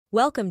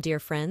Welcome, dear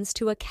friends,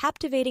 to a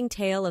captivating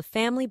tale of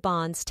family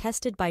bonds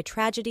tested by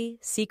tragedy,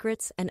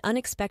 secrets, and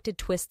unexpected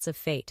twists of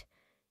fate.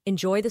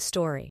 Enjoy the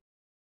story.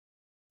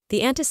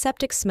 The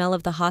antiseptic smell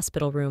of the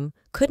hospital room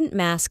couldn't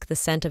mask the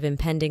scent of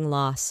impending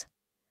loss.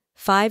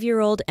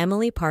 5-year-old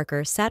Emily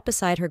Parker sat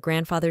beside her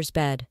grandfather's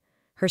bed,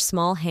 her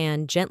small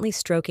hand gently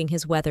stroking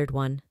his weathered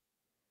one.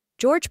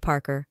 George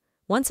Parker,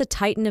 once a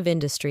titan of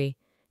industry,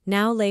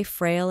 now lay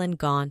frail and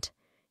gaunt,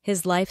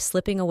 his life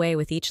slipping away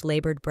with each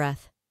labored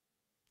breath.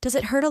 "Does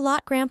it hurt a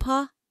lot,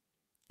 Grandpa?"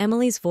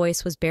 Emily's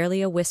voice was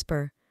barely a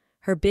whisper,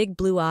 her big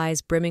blue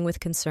eyes brimming with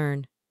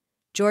concern.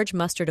 George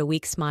mustered a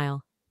weak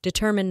smile,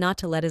 determined not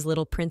to let his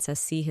little princess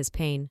see his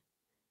pain.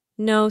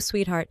 "No,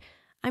 sweetheart,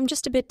 I'm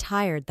just a bit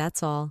tired,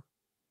 that's all."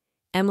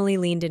 Emily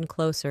leaned in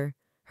closer,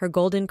 her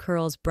golden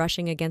curls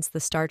brushing against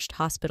the starched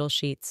hospital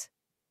sheets.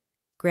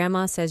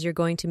 "Grandma says you're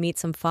going to meet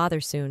some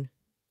father soon.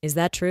 Is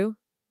that true?"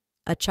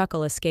 A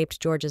chuckle escaped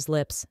George's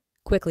lips,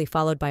 quickly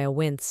followed by a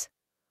wince.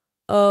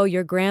 "Oh,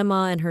 your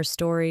grandma and her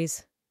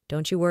stories.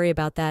 Don't you worry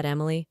about that,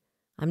 Emily.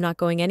 I'm not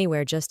going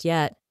anywhere just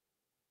yet."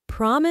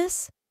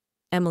 "Promise?"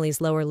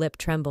 Emily's lower lip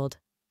trembled.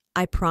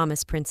 "I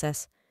promise,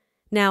 Princess.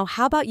 Now,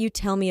 how about you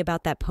tell me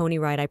about that pony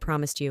ride I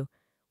promised you?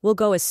 We'll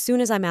go as soon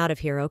as I'm out of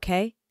here,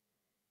 okay?"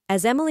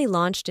 As Emily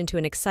launched into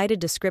an excited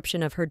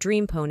description of her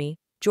dream pony,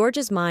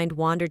 George's mind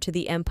wandered to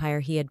the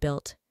empire he had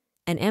built,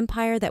 an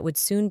empire that would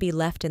soon be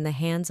left in the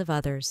hands of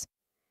others.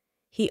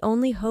 He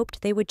only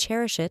hoped they would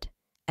cherish it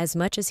as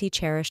much as he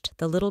cherished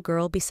the little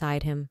girl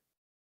beside him.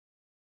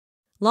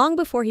 Long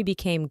before he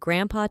became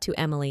Grandpa to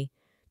Emily,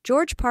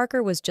 George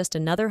Parker was just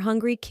another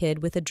hungry kid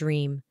with a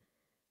dream.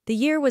 The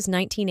year was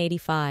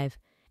 1985,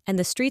 and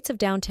the streets of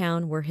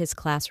downtown were his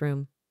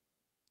classroom.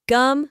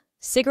 "Gum,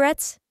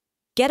 cigarettes,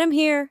 get 'em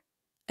here,"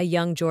 a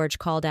young George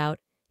called out,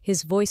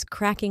 his voice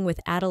cracking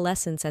with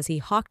adolescence as he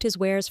hawked his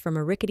wares from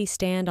a rickety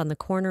stand on the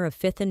corner of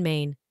 5th and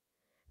Main.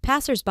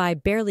 Passers-by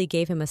barely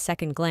gave him a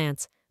second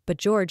glance, but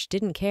George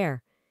didn't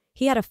care.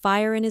 He had a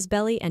fire in his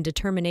belly and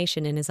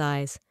determination in his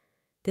eyes.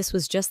 This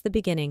was just the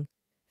beginning.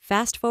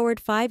 Fast forward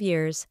 5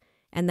 years,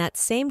 and that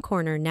same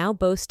corner now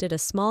boasted a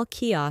small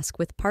kiosk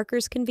with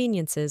Parker's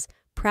conveniences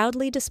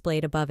proudly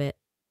displayed above it.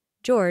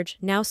 George,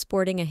 now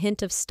sporting a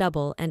hint of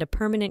stubble and a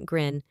permanent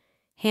grin,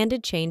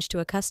 handed change to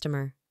a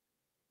customer.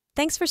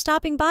 "Thanks for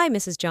stopping by,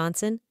 Mrs.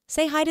 Johnson.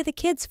 Say hi to the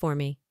kids for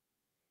me."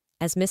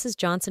 As Mrs.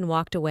 Johnson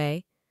walked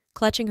away,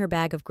 clutching her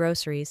bag of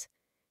groceries,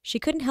 she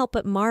couldn't help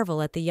but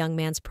marvel at the young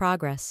man's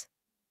progress.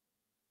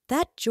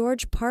 "That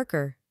George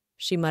Parker,"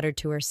 she muttered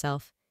to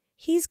herself,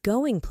 "he's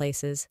going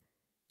places."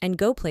 And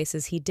go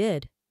places he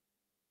did.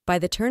 By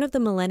the turn of the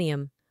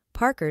millennium,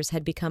 Parker's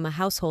had become a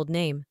household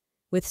name,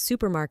 with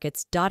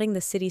supermarkets dotting the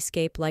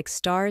cityscape like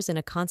stars in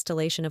a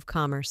constellation of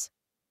commerce.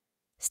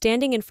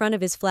 Standing in front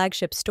of his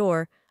flagship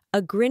store,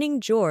 a grinning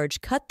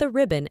George cut the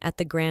ribbon at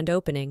the grand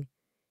opening.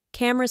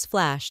 Cameras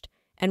flashed,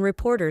 and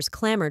reporters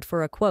clamored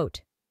for a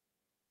quote.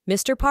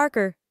 "Mr.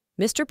 Parker,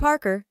 Mr.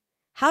 Parker,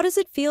 how does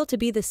it feel to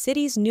be the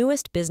city's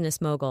newest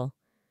business mogul?"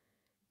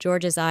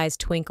 George's eyes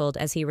twinkled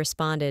as he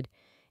responded,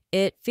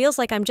 "It feels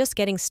like I'm just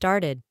getting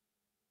started."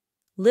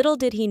 Little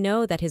did he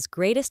know that his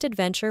greatest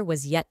adventure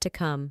was yet to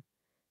come.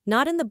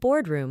 Not in the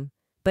boardroom,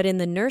 but in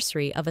the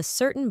nursery of a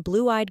certain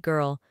blue-eyed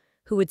girl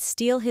who would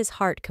steal his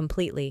heart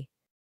completely.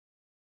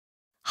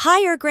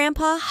 "Higher,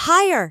 Grandpa,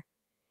 higher!"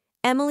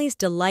 Emily's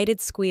delighted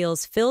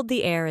squeals filled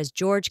the air as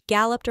George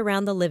galloped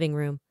around the living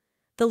room,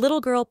 the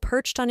little girl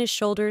perched on his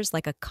shoulders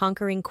like a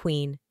conquering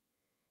queen.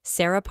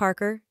 Sarah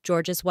Parker,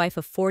 George's wife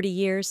of 40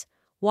 years,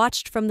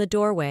 watched from the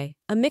doorway,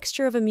 a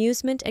mixture of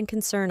amusement and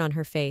concern on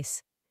her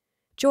face.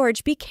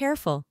 "George, be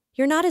careful.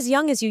 You're not as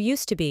young as you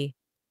used to be."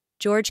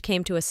 George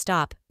came to a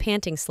stop,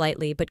 panting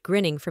slightly but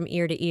grinning from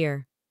ear to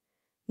ear.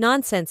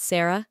 "Nonsense,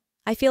 Sarah.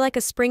 I feel like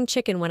a spring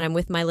chicken when I'm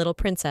with my little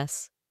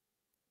princess."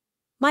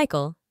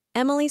 Michael,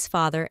 Emily's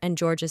father and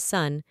George's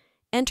son,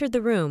 entered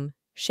the room,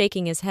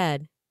 shaking his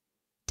head.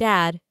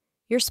 "Dad,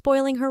 you're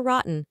spoiling her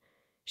rotten.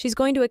 She's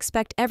going to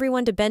expect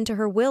everyone to bend to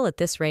her will at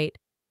this rate."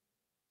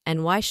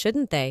 "And why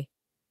shouldn't they?"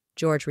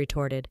 George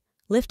retorted,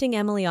 lifting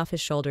Emily off his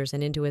shoulders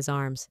and into his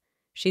arms.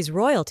 "She's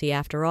royalty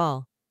after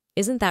all.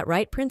 Isn't that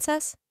right,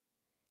 Princess?"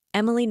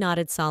 Emily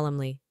nodded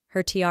solemnly,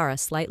 her tiara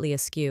slightly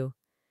askew.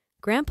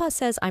 "Grandpa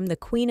says I'm the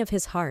queen of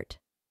his heart."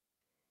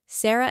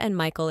 Sarah and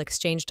Michael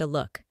exchanged a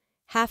look,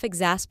 half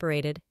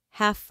exasperated,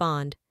 half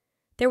fond.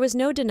 There was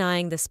no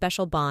denying the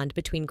special bond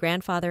between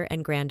grandfather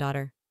and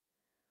granddaughter.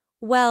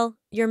 "Well,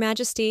 Your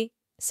Majesty,"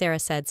 Sarah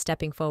said,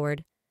 stepping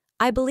forward,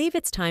 "I believe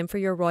it's time for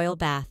your royal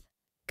bath.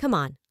 Come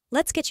on,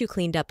 let's get you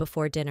cleaned up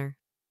before dinner."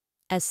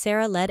 As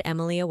Sarah led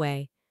Emily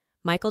away,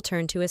 Michael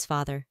turned to his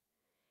father.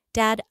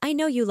 "Dad, I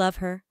know you love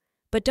her,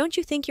 but don't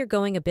you think you're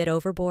going a bit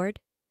overboard?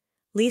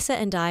 Lisa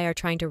and I are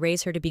trying to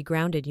raise her to be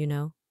grounded, you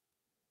know."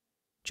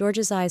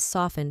 George's eyes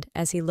softened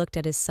as he looked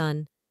at his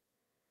son.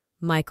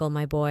 "Michael,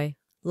 my boy,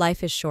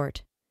 life is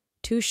short.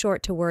 Too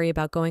short to worry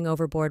about going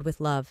overboard with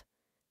love.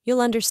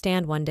 You'll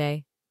understand one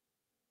day."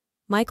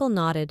 Michael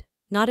nodded,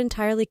 not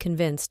entirely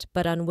convinced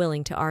but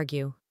unwilling to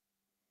argue.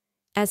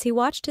 As he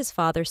watched his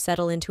father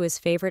settle into his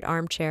favorite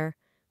armchair,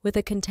 with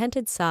a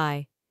contented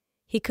sigh,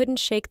 he couldn't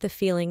shake the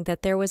feeling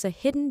that there was a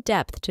hidden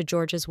depth to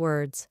George's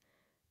words,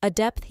 a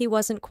depth he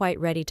wasn't quite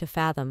ready to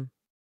fathom.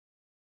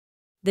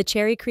 The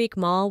Cherry Creek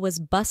Mall was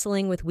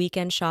bustling with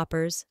weekend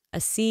shoppers, a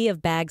sea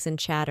of bags and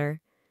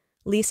chatter.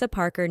 Lisa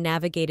Parker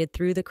navigated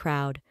through the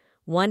crowd,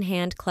 one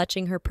hand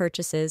clutching her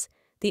purchases,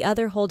 the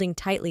other holding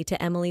tightly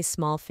to Emily's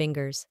small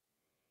fingers.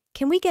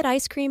 "Can we get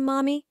ice cream,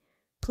 Mommy?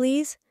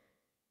 Please?"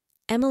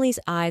 Emily's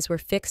eyes were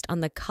fixed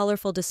on the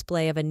colorful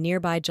display of a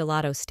nearby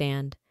gelato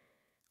stand.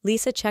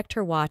 Lisa checked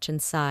her watch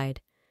and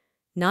sighed.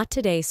 "Not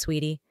today,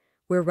 sweetie.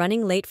 We're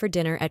running late for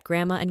dinner at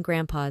Grandma and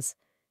Grandpa's.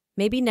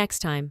 Maybe next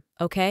time,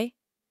 okay?"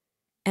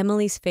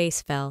 Emily's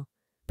face fell,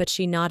 but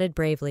she nodded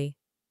bravely.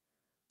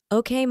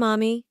 "Okay,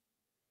 Mommy."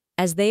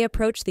 As they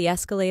approached the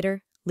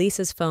escalator,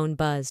 Lisa's phone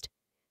buzzed.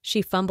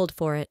 She fumbled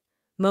for it,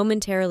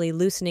 momentarily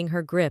loosening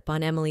her grip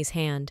on Emily's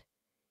hand.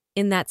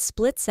 In that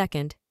split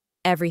second,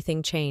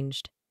 everything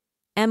changed.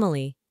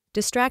 Emily,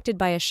 distracted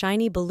by a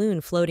shiny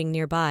balloon floating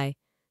nearby,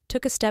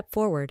 took a step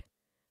forward.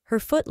 Her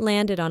foot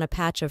landed on a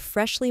patch of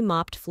freshly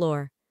mopped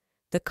floor,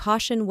 the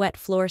 "Caution Wet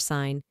Floor"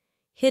 sign,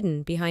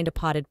 hidden behind a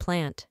potted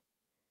plant.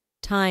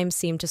 Time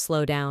seemed to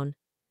slow down.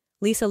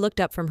 Lisa looked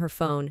up from her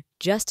phone,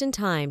 just in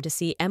time to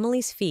see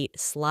Emily's feet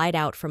slide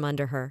out from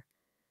under her.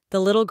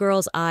 The little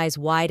girl's eyes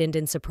widened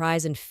in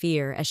surprise and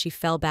fear as she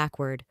fell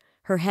backward,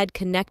 her head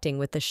connecting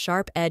with the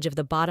sharp edge of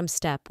the bottom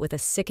step with a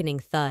sickening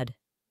thud.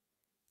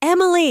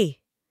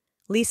 "Emily!"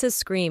 Lisa's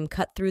scream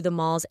cut through the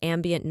mall's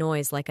ambient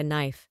noise like a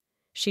knife.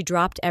 She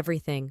dropped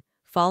everything,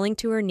 falling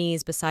to her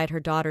knees beside her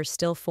daughter's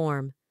still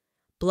form.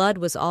 Blood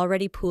was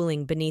already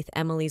pooling beneath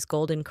Emily's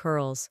golden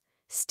curls,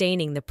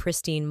 staining the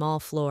pristine mall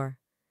floor.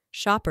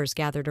 Shoppers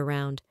gathered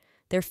around,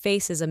 their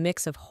faces a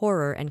mix of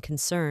horror and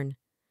concern.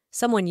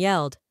 Someone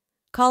yelled,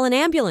 "Call an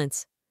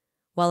ambulance!"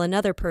 while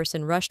another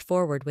person rushed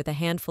forward with a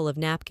handful of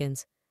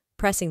napkins,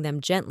 pressing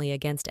them gently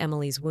against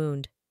Emily's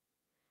wound.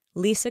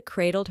 Lisa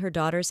cradled her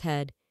daughter's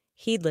head,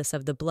 heedless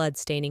of the blood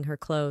staining her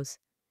clothes.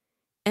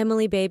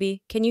 "Emily,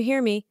 baby, can you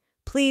hear me?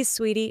 Please,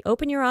 sweetie,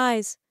 open your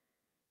eyes."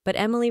 But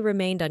Emily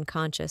remained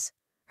unconscious,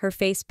 her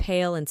face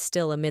pale and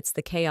still amidst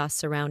the chaos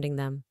surrounding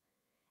them.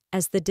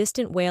 As the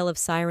distant wail of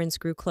sirens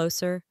grew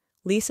closer,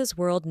 Lisa's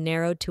world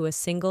narrowed to a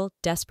single,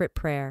 desperate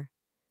prayer.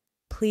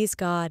 "Please,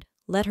 God,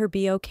 let her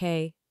be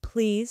okay,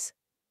 please."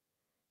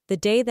 The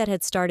day that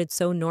had started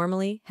so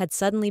normally had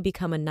suddenly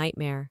become a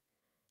nightmare,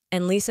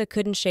 and Lisa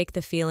couldn't shake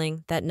the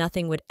feeling that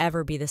nothing would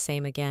ever be the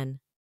same again.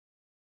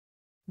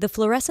 The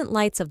fluorescent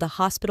lights of the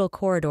hospital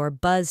corridor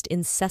buzzed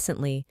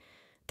incessantly,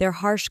 their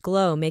harsh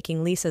glow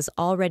making Lisa's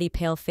already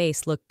pale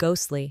face look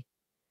ghostly.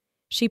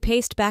 She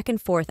paced back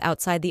and forth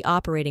outside the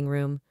operating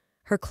room,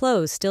 her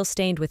clothes still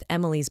stained with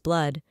Emily's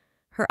blood,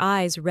 her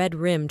eyes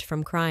red-rimmed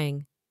from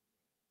crying.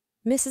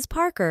 "Mrs.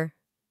 Parker,"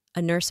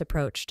 a nurse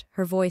approached,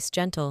 her voice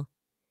gentle.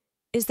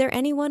 "Is there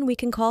anyone we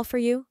can call for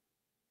you?"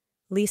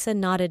 Lisa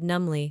nodded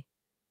numbly.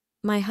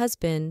 "My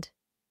husband,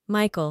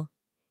 Michael.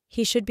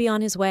 He should be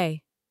on his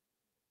way."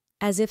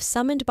 As if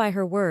summoned by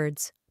her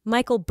words,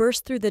 Michael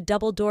burst through the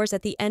double doors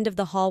at the end of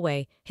the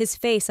hallway, his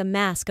face a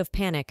mask of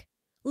panic.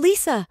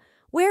 "Lisa!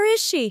 Where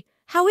is she?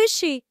 How is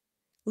she?"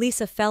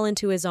 Lisa fell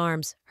into his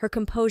arms, her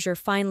composure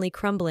finally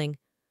crumbling.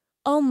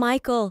 "Oh,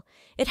 Michael!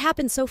 It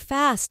happened so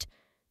fast!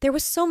 There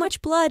was so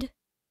much blood!"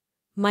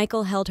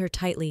 Michael held her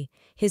tightly,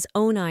 his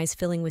own eyes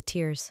filling with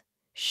tears.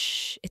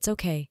 "Shh, it's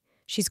okay.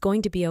 She's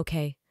going to be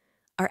okay.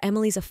 Our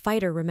Emily's a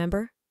fighter,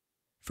 remember?"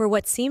 For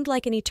what seemed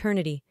like an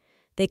eternity,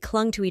 they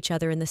clung to each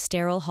other in the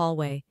sterile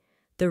hallway,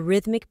 the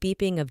rhythmic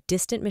beeping of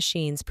distant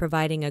machines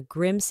providing a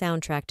grim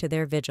soundtrack to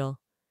their vigil.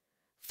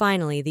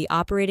 Finally, the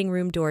operating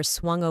room doors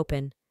swung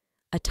open.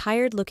 A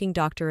tired-looking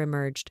doctor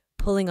emerged,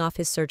 pulling off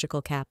his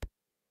surgical cap.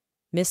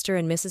 "Mr.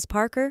 and Mrs.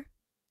 Parker?"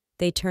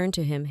 They turned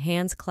to him,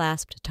 hands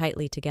clasped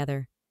tightly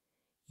together.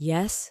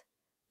 "Yes?"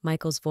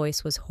 Michael's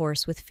voice was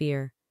hoarse with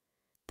fear.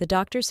 The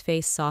doctor's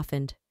face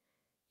softened.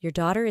 "Your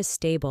daughter is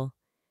stable.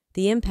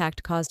 The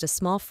impact caused a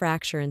small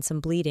fracture and some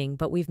bleeding,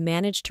 but we've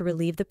managed to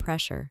relieve the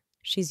pressure.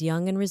 She's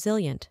young and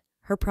resilient.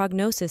 Her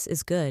prognosis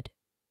is good."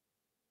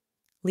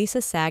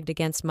 Lisa sagged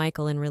against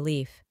Michael in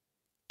relief.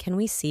 "Can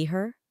we see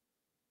her?"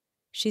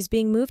 "She's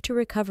being moved to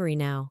recovery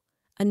now.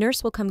 A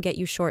nurse will come get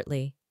you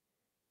shortly."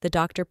 The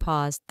doctor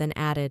paused, then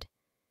added,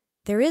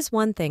 "There is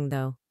one thing,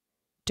 though.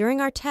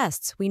 During our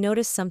tests, we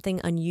noticed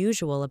something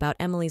unusual about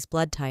Emily's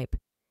blood type.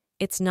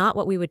 It's not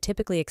what we would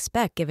typically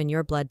expect given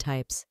your blood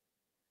types."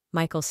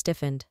 Michael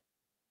stiffened.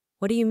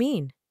 "What do you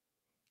mean?"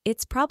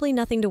 "It's probably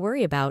nothing to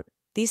worry about.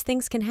 These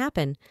things can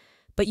happen,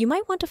 but you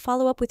might want to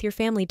follow up with your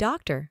family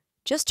doctor,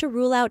 just to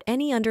rule out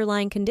any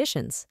underlying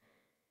conditions."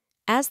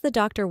 As the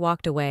doctor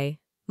walked away,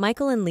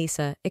 Michael and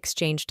Lisa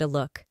exchanged a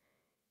look.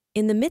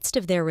 In the midst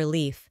of their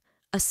relief,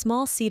 a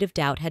small seed of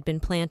doubt had been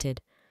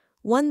planted,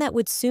 one that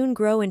would soon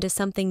grow into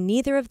something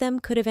neither of them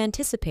could have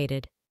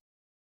anticipated.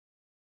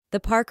 The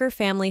Parker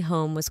family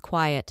home was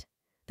quiet,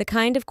 the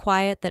kind of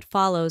quiet that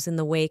follows in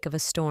the wake of a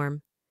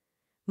storm.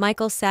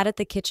 Michael sat at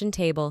the kitchen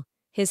table,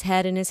 his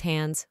head in his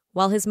hands,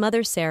 while his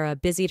mother Sarah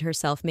busied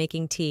herself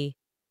making tea.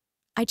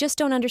 "I just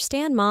don't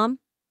understand, Mom."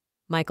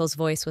 Michael's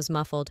voice was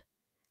muffled.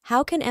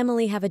 "How can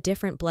Emily have a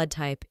different blood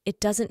type? It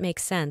doesn't make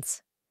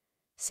sense."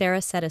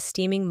 Sarah set a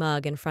steaming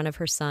mug in front of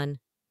her son.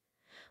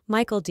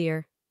 "Michael,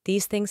 dear,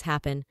 these things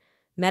happen.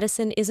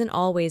 Medicine isn't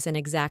always an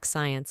exact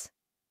science.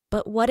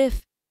 But what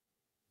if—"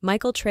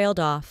 Michael trailed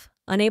off,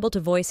 unable to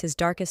voice his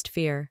darkest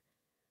fear.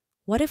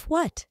 "What if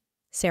what?"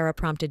 Sarah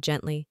prompted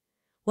gently.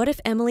 "What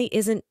if Emily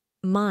isn't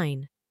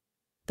mine?"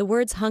 The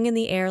words hung in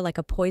the air like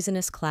a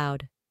poisonous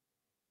cloud.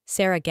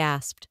 Sarah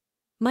gasped.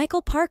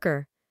 "Michael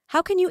Parker,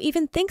 how can you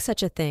even think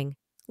such a thing?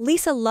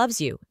 Lisa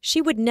loves you.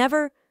 She would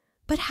never—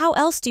 But how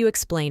else do you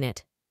explain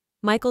it?"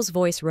 Michael's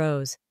voice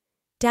rose.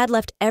 "Dad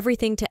left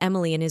everything to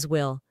Emily in his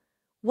will.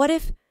 What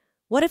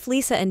if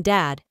Lisa and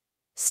Dad—"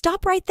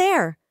 "Stop right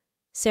there!"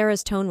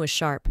 Sarah's tone was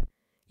sharp.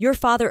 "Your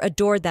father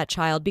adored that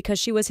child because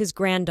she was his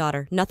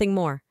granddaughter, nothing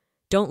more.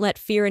 Don't let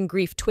fear and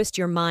grief twist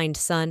your mind,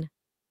 son."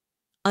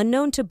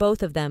 Unknown to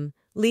both of them,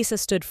 Lisa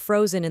stood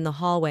frozen in the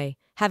hallway,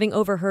 having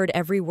overheard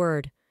every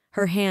word.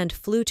 Her hand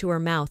flew to her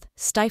mouth,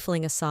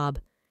 stifling a sob.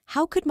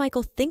 How could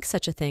Michael think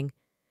such a thing?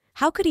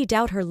 How could he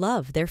doubt her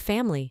love, their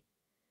family?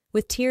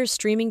 With tears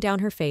streaming down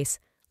her face,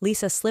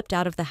 Lisa slipped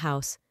out of the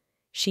house.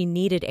 She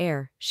needed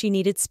air, she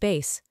needed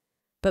space.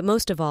 But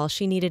most of all,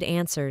 she needed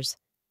answers,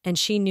 and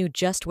she knew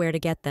just where to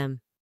get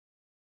them.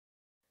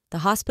 The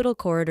hospital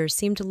corridors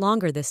seemed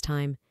longer this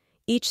time,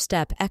 each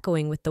step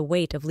echoing with the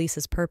weight of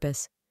Lisa's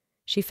purpose.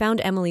 She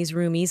found Emily's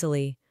room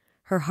easily,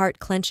 her heart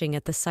clenching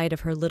at the sight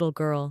of her little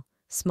girl,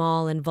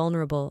 small and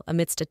vulnerable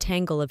amidst a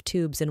tangle of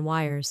tubes and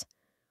wires.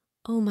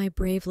 "Oh, my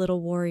brave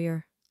little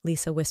warrior,"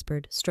 Lisa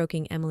whispered,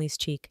 stroking Emily's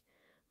cheek.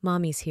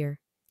 "Mommy's here.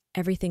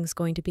 Everything's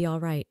going to be all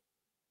right."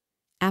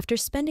 After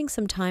spending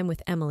some time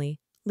with Emily,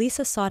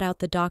 Lisa sought out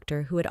the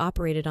doctor who had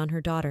operated on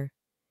her daughter.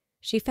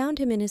 She found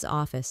him in his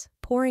office,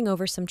 poring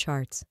over some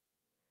charts.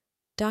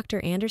 "Dr.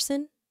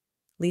 Anderson?"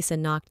 Lisa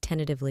knocked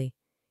tentatively.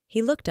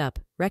 He looked up,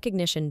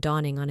 recognition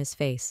dawning on his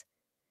face.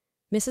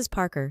 "Mrs.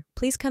 Parker,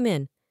 please come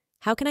in.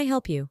 How can I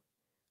help you?"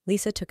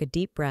 Lisa took a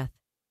deep breath.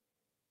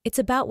 "It's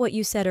about what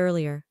you said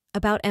earlier,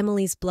 about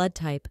Emily's blood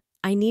type.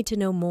 I need to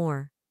know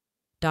more."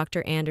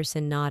 Dr.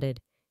 Anderson nodded,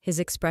 his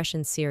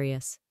expression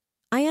serious.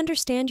 "I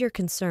understand your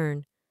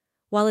concern.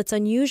 While it's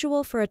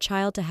unusual for a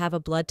child to have a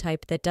blood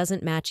type that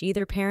doesn't match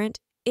either parent,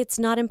 it's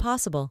not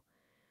impossible.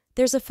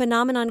 There's a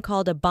phenomenon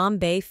called a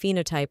Bombay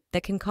phenotype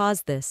that can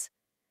cause this."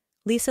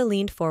 Lisa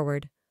leaned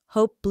forward,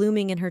 hope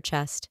blooming in her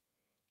chest.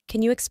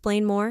 "Can you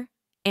explain more?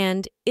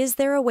 And is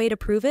there a way to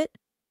prove it?"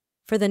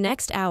 For the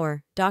next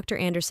hour, Dr.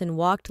 Anderson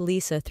walked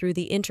Lisa through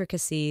the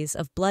intricacies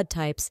of blood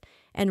types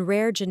and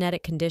rare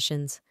genetic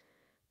conditions.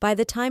 By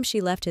the time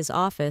she left his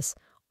office,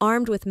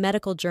 armed with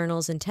medical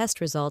journals and test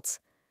results,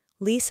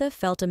 Lisa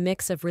felt a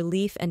mix of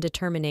relief and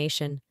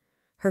determination.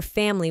 Her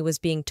family was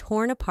being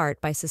torn apart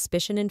by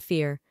suspicion and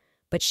fear,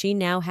 but she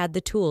now had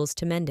the tools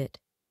to mend it.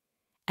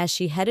 As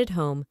she headed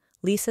home,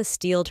 Lisa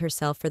steeled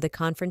herself for the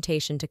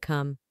confrontation to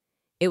come.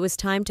 It was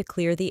time to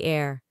clear the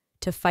air,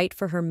 to fight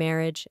for her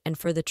marriage and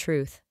for the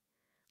truth.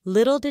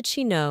 Little did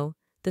she know,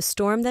 the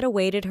storm that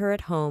awaited her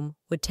at home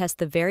would test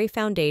the very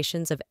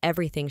foundations of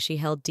everything she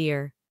held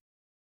dear.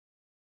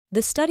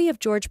 The study of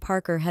George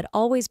Parker had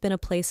always been a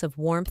place of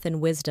warmth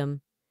and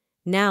wisdom.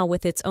 Now,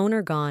 with its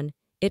owner gone,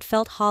 it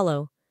felt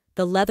hollow,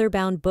 the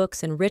leather-bound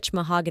books and rich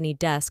mahogany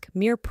desk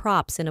mere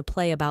props in a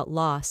play about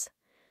loss.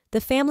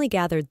 The family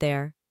gathered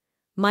there.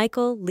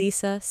 Michael,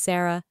 Lisa,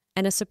 Sarah,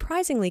 and a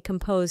surprisingly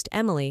composed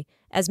Emily,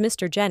 as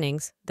Mr.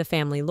 Jennings, the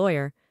family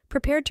lawyer,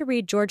 prepared to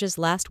read George's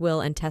last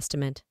will and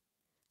testament.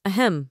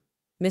 "Ahem,"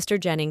 Mr.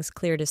 Jennings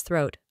cleared his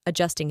throat,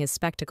 adjusting his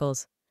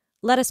spectacles.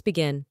 "Let us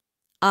begin.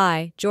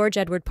 I, George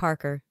Edward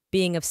Parker,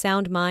 being of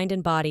sound mind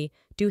and body,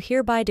 do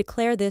hereby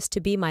declare this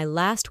to be my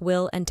last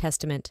will and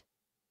testament."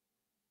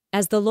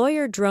 As the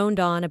lawyer droned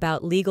on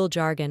about legal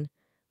jargon,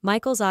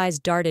 Michael's eyes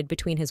darted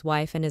between his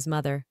wife and his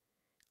mother.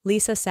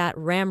 Lisa sat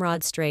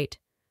ramrod straight,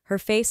 her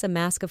face a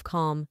mask of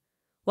calm,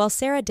 while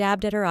Sarah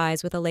dabbed at her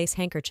eyes with a lace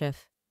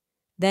handkerchief.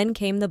 Then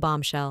came the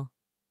bombshell.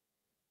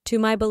 "To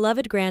my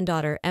beloved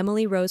granddaughter,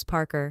 Emily Rose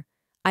Parker,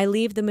 I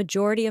leave the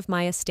majority of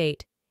my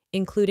estate,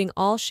 including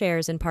all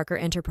shares in Parker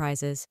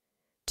Enterprises,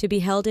 to be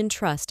held in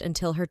trust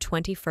until her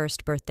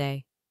 21st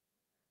birthday."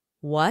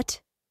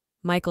 "What?"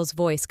 Michael's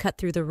voice cut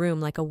through the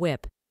room like a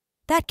whip.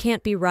 "That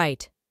can't be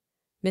right."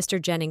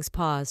 Mr. Jennings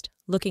paused,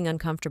 looking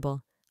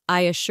uncomfortable.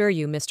 "I assure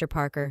you, Mr.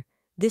 Parker,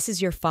 this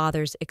is your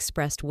father's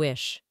expressed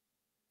wish."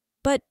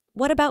 "But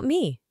what about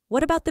me?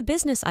 What about the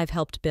business I've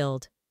helped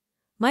build?"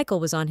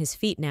 Michael was on his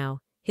feet now,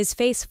 his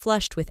face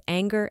flushed with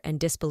anger and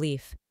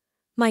disbelief.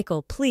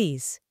 "Michael,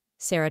 please."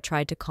 Sarah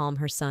tried to calm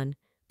her son,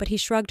 but he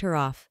shrugged her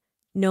off.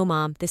 "No,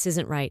 Mom, this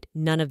isn't right.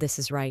 None of this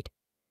is right."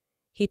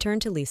 He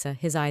turned to Lisa,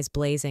 his eyes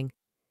blazing.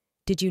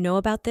 "Did you know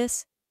about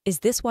this? Is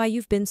this why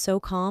you've been so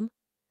calm?"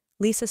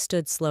 Lisa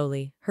stood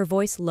slowly, her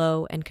voice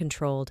low and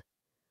controlled.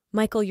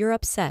 "Michael, you're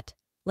upset.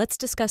 Let's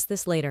discuss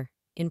this later,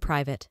 in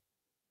private."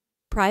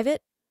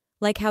 "Private?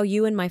 Like how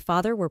you and my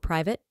father were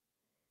private?"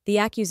 The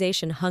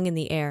accusation hung in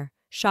the air,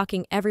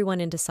 shocking everyone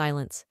into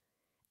silence.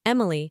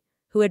 Emily,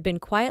 who had been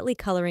quietly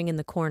coloring in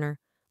the corner,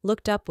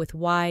 looked up with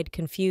wide,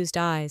 confused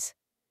eyes.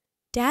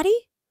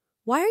 "Daddy?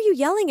 Why are you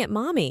yelling at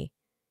Mommy?"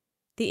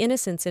 The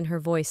innocence in her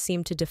voice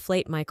seemed to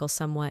deflate Michael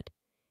somewhat.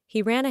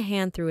 He ran a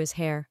hand through his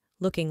hair,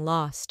 looking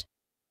lost.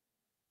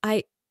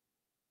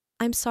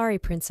 I'm sorry,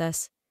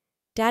 Princess.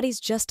 Daddy's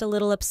just a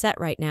little upset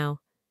right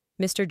now."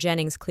 Mr.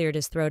 Jennings cleared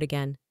his throat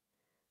again.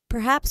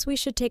 "Perhaps we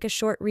should take a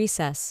short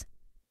recess."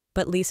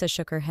 But Lisa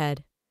shook her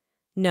head.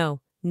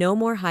 "No, no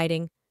more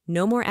hiding,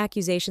 no more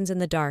accusations in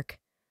the dark.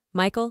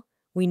 Michael,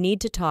 we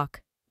need to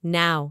talk.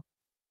 Now."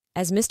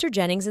 As Mr.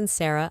 Jennings and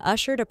Sarah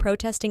ushered a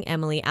protesting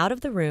Emily out of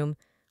the room,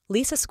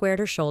 Lisa squared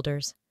her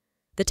shoulders.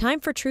 The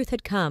time for truth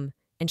had come,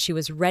 and she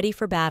was ready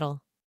for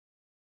battle.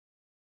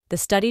 The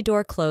study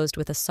door closed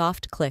with a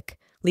soft click,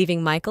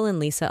 leaving Michael and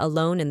Lisa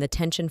alone in the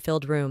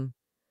tension-filled room.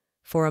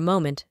 For a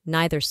moment,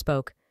 neither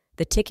spoke,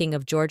 the ticking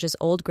of George's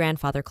old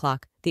grandfather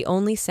clock, the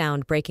only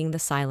sound breaking the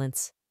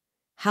silence.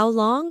 "How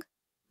long?"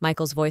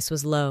 Michael's voice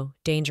was low,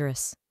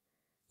 dangerous.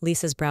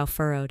 Lisa's brow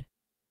furrowed.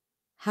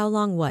 "How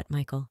long what,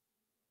 Michael?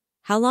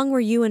 How long were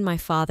you and my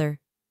father?"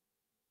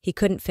 He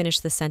couldn't finish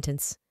the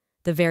sentence,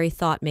 the very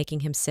thought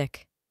making him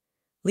sick.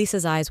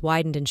 Lisa's eyes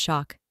widened in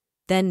shock,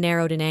 then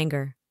narrowed in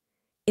anger.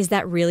 "Is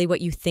that really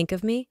what you think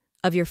of me?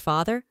 Of your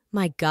father?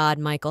 My God,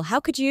 Michael, how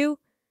could you?"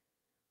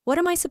 "What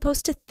am I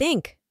supposed to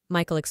think?"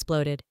 Michael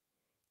exploded.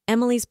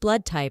 "Emily's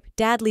blood type,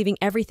 Dad leaving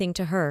everything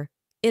to her.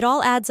 It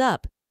all adds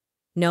up."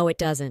 "No, it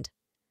doesn't."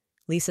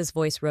 Lisa's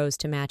voice rose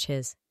to match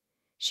his.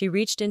 She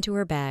reached into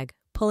her bag,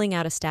 pulling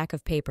out a stack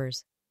of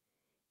papers.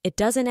 "It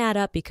doesn't add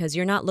up because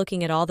you're not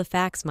looking at all the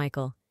facts,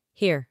 Michael.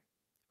 Here,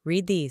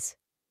 read these."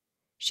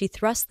 She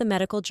thrust the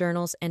medical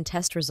journals and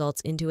test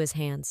results into his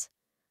hands.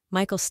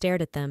 Michael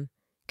stared at them,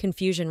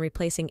 confusion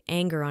replacing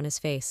anger on his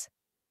face.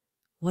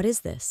 "What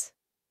is this?"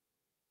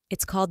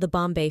 "It's called the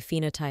Bombay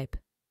phenotype,"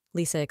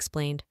 Lisa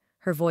explained,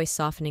 her voice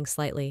softening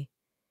slightly.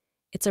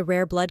 "It's a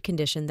rare blood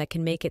condition that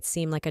can make it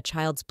seem like a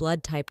child's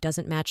blood type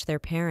doesn't match their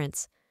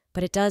parents.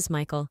 But it does,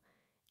 Michael.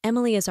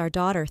 Emily is our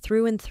daughter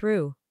through and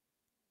through."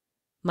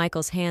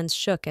 Michael's hands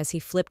shook as he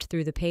flipped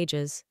through the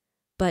pages.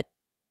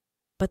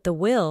 But the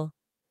will?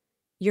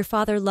 "Your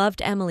father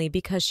loved Emily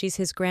because she's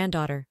his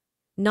granddaughter,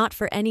 not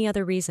for any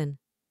other reason,"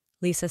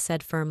 Lisa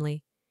said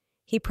firmly.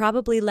 "He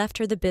probably left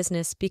her the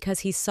business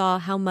because he saw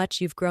how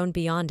much you've grown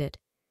beyond it.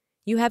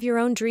 You have your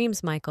own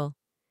dreams, Michael.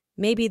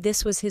 Maybe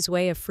this was his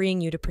way of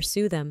freeing you to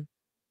pursue them."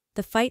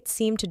 The fight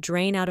seemed to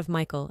drain out of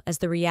Michael as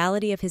the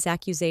reality of his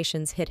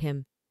accusations hit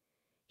him.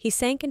 He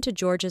sank into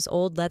George's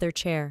old leather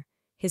chair,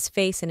 his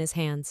face in his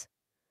hands.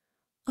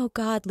 "Oh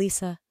God,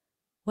 Lisa,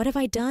 what have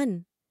I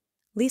done?"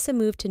 Lisa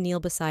moved to kneel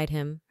beside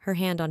him, her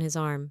hand on his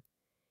arm.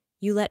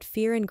 "You let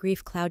fear and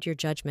grief cloud your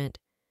judgment,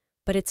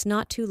 but it's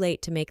not too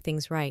late to make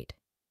things right."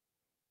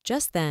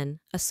 Just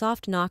then, a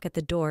soft knock at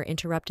the door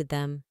interrupted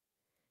them.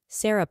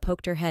 Sarah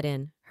poked her head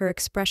in, her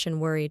expression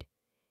worried.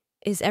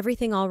 "Is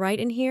everything all right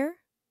in here?"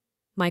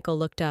 Michael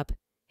looked up,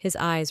 his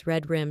eyes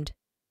red-rimmed.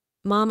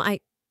 "Mom,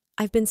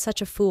 I've been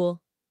such a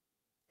fool."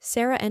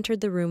 Sarah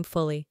entered the room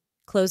fully,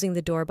 closing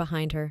the door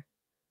behind her.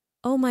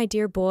 "Oh, my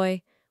dear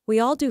boy, we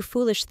all do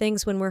foolish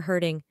things when we're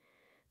hurting.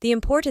 The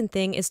important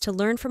thing is to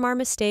learn from our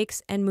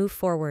mistakes and move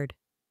forward."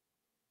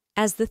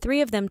 As the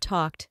three of them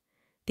talked,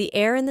 the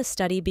air in the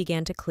study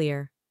began to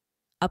clear.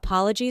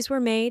 Apologies were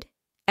made,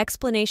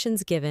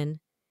 explanations given,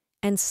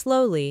 and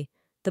slowly,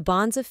 the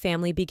bonds of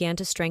family began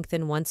to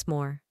strengthen once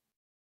more.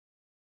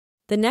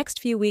 The next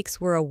few weeks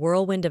were a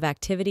whirlwind of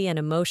activity and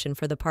emotion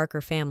for the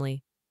Parker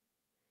family.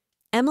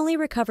 Emily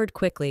recovered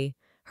quickly,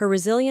 her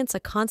resilience a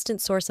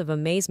constant source of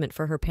amazement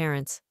for her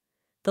parents.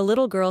 The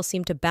little girl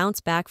seemed to bounce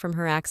back from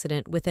her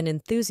accident with an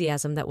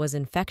enthusiasm that was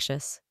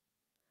infectious.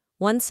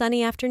 One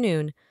sunny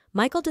afternoon,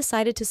 Michael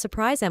decided to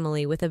surprise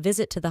Emily with a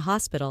visit to the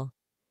hospital.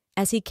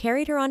 As he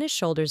carried her on his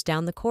shoulders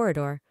down the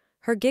corridor,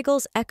 her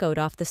giggles echoed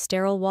off the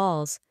sterile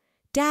walls.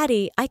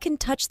 "Daddy, I can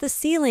touch the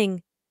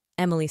ceiling!"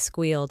 Emily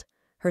squealed,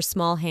 her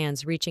small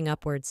hands reaching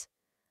upwards.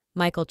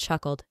 Michael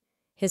chuckled,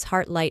 his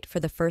heart light for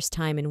the first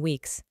time in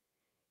weeks.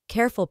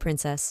 "Careful,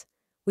 Princess.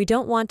 We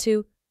don't want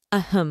to—"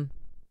 "Ahem."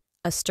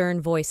 A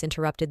stern voice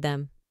interrupted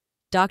them.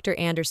 Dr.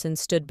 Anderson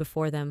stood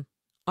before them,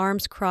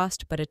 arms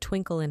crossed but a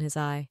twinkle in his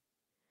eye.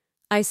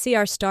 "I see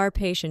our star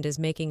patient is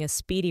making a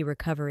speedy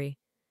recovery,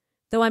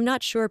 though I'm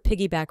not sure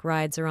piggyback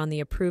rides are on the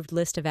approved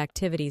list of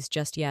activities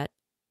just yet."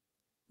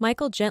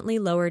 Michael gently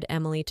lowered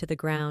Emily to the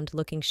ground,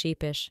 looking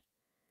sheepish.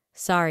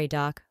 "Sorry,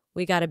 Doc,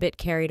 we got a bit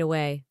carried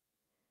away."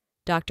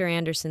 Dr.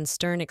 Anderson's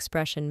stern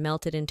expression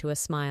melted into a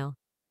smile.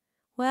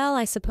 "Well,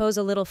 I suppose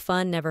a little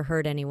fun never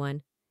hurt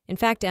anyone. In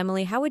fact,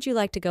 Emily, how would you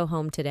like to go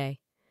home today?"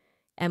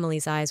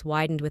 Emily's eyes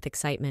widened with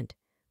excitement.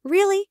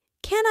 "Really?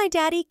 Can I,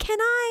 Daddy? Can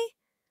I?"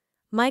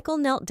 Michael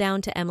knelt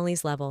down to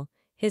Emily's level,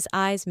 his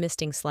eyes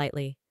misting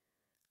slightly.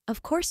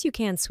 "Of course you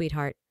can,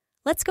 sweetheart.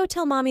 Let's go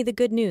tell Mommy the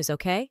good news,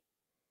 okay?"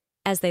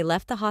 As they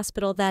left the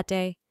hospital that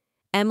day,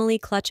 Emily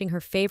clutching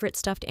her favorite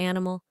stuffed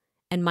animal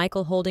and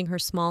Michael holding her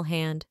small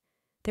hand,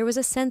 there was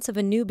a sense of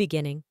a new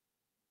beginning.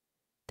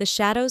 The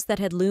shadows that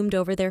had loomed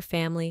over their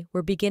family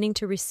were beginning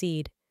to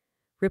recede,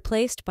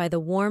 replaced by the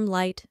warm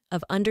light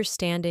of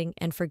understanding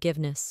and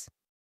forgiveness.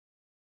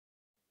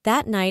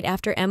 That night,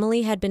 after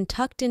Emily had been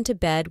tucked into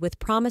bed with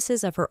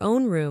promises of her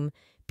own room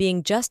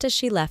being just as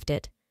she left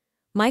it,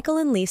 Michael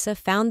and Lisa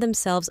found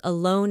themselves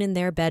alone in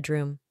their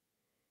bedroom.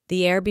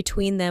 The air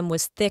between them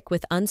was thick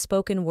with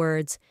unspoken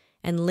words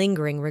and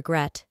lingering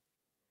regret.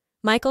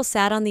 Michael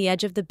sat on the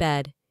edge of the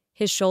bed,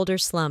 his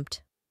shoulders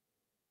slumped.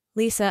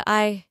 "Lisa,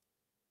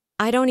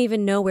 I don't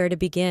even know where to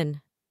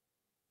begin."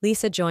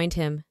 Lisa joined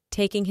him,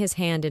 taking his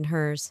hand in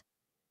hers.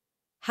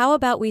 "How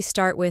about we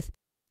start with,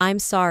 'I'm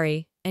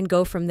sorry,' and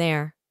go from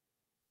there?"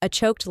 A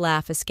choked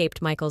laugh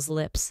escaped Michael's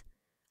lips.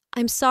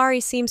 "I'm sorry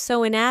seems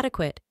so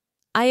inadequate.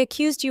 I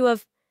accused you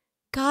of…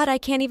 God, I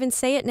can't even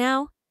say it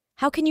now.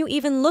 How can you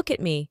even look at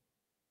me?"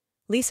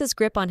 Lisa's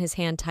grip on his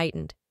hand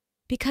tightened.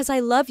 "Because I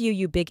love you,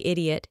 you big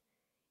idiot.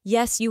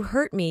 Yes, you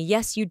hurt me.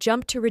 Yes, you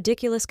jumped to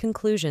ridiculous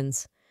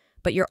conclusions.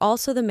 But you're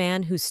also the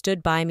man who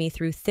stood by me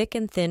through thick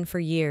and thin for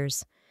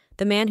years.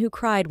 The man who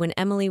cried when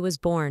Emily was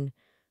born,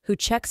 who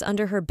checks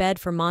under her bed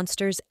for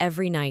monsters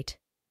every night."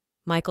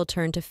 Michael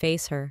turned to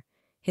face her,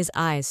 his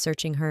eyes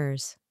searching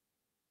hers.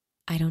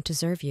 "I don't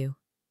deserve you."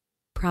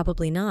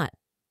 "Probably not,"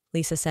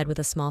 Lisa said with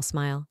a small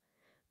smile.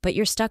 "But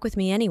you're stuck with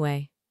me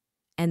anyway."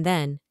 And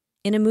then,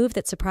 in a move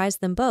that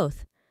surprised them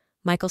both,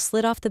 Michael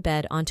slid off the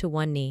bed onto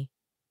one knee.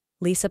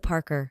 "Lisa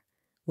Parker,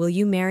 will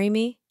you marry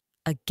me?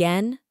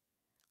 Again?"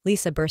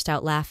 Lisa burst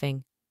out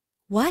laughing.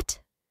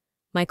 "What?"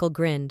 Michael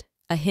grinned,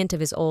 a hint of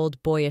his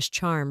old, boyish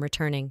charm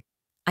returning.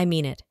 "I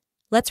mean it.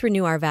 Let's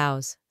renew our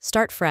vows,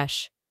 start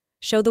fresh,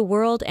 show the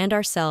world and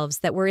ourselves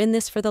that we're in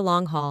this for the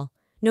long haul,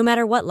 no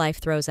matter what life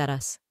throws at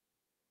us."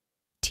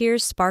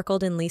 Tears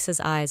sparkled in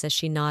Lisa's eyes as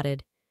she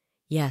nodded.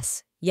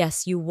 "Yes,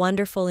 yes, you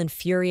wonderful,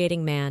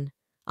 infuriating man.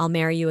 I'll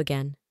marry you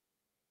again."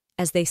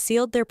 As they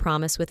sealed their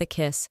promise with a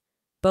kiss,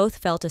 both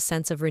felt a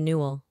sense of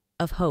renewal,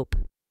 of hope.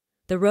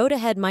 The road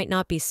ahead might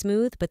not be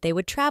smooth, but they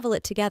would travel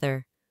it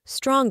together,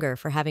 stronger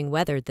for having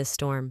weathered this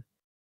storm.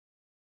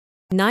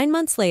 9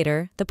 months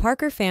later, the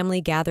Parker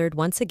family gathered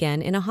once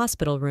again in a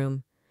hospital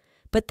room.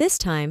 But this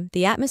time,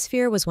 the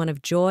atmosphere was one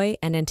of joy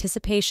and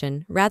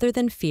anticipation rather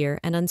than fear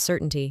and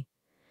uncertainty.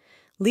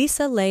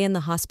 Lisa lay in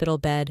the hospital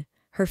bed,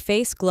 her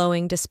face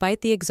glowing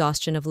despite the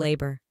exhaustion of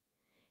labor.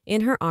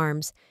 In her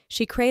arms,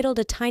 she cradled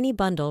a tiny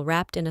bundle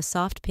wrapped in a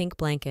soft pink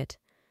blanket.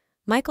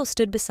 Michael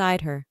stood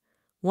beside her,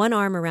 one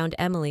arm around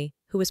Emily,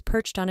 who was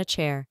perched on a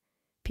chair,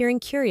 peering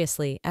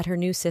curiously at her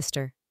new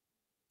sister.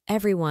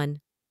 "Everyone,"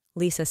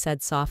 Lisa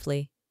said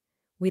softly,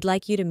 "we'd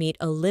like you to meet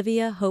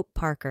Olivia Hope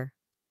Parker."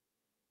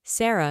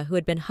 Sarah, who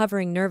had been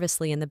hovering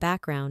nervously in the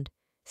background,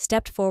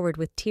 stepped forward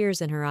with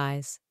tears in her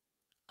eyes.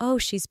 "Oh,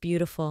 she's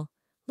beautiful.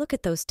 Look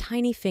at those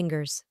tiny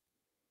fingers."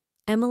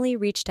 Emily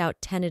reached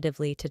out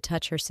tentatively to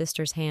touch her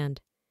sister's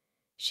hand.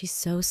 "She's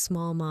so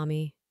small,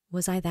 Mommy.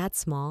 Was I that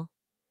small?"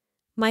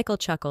 Michael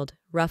chuckled,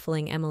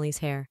 ruffling Emily's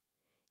hair.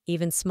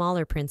 "Even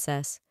smaller,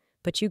 princess,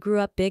 but you grew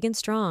up big and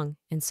strong,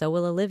 and so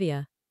will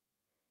Olivia."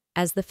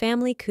 As the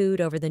family cooed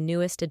over the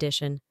newest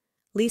addition,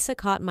 Lisa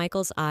caught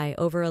Michael's eye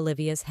over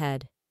Olivia's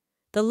head.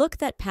 The look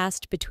that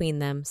passed between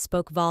them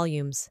spoke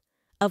volumes,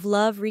 of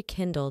love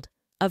rekindled,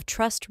 of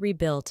trust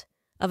rebuilt,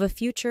 of a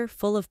future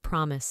full of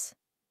promise.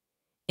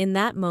 In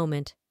that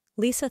moment,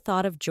 Lisa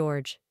thought of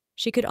George.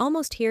 She could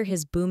almost hear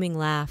his booming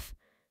laugh,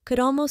 could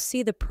almost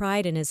see the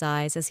pride in his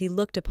eyes as he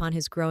looked upon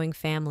his growing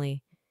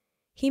family.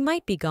 He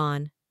might be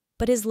gone,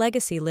 but his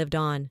legacy lived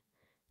on,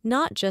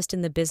 not just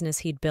in the business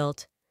he'd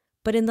built,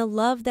 but in the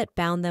love that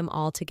bound them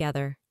all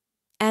together.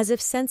 As if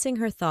sensing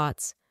her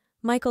thoughts,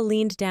 Michael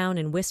leaned down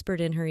and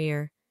whispered in her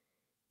ear,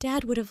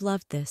 "Dad would have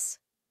loved this."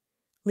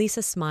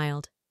 Lisa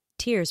smiled,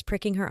 tears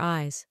pricking her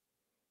eyes.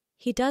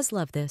 "He does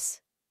love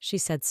this," she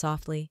said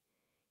softly.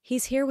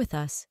 "He's here with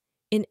us,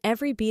 in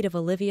every beat of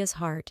Olivia's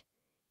heart,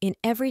 in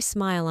every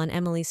smile on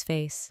Emily's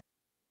face."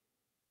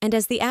 And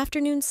as the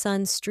afternoon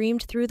sun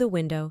streamed through the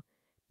window,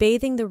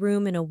 bathing the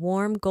room in a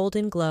warm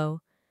golden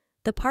glow,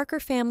 the Parker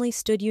family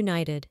stood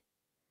united.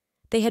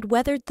 They had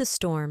weathered the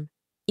storm,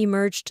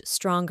 emerged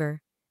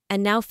stronger,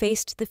 and now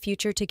faced the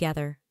future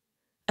together.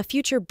 A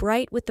future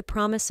bright with the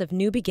promise of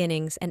new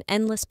beginnings and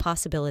endless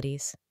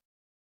possibilities.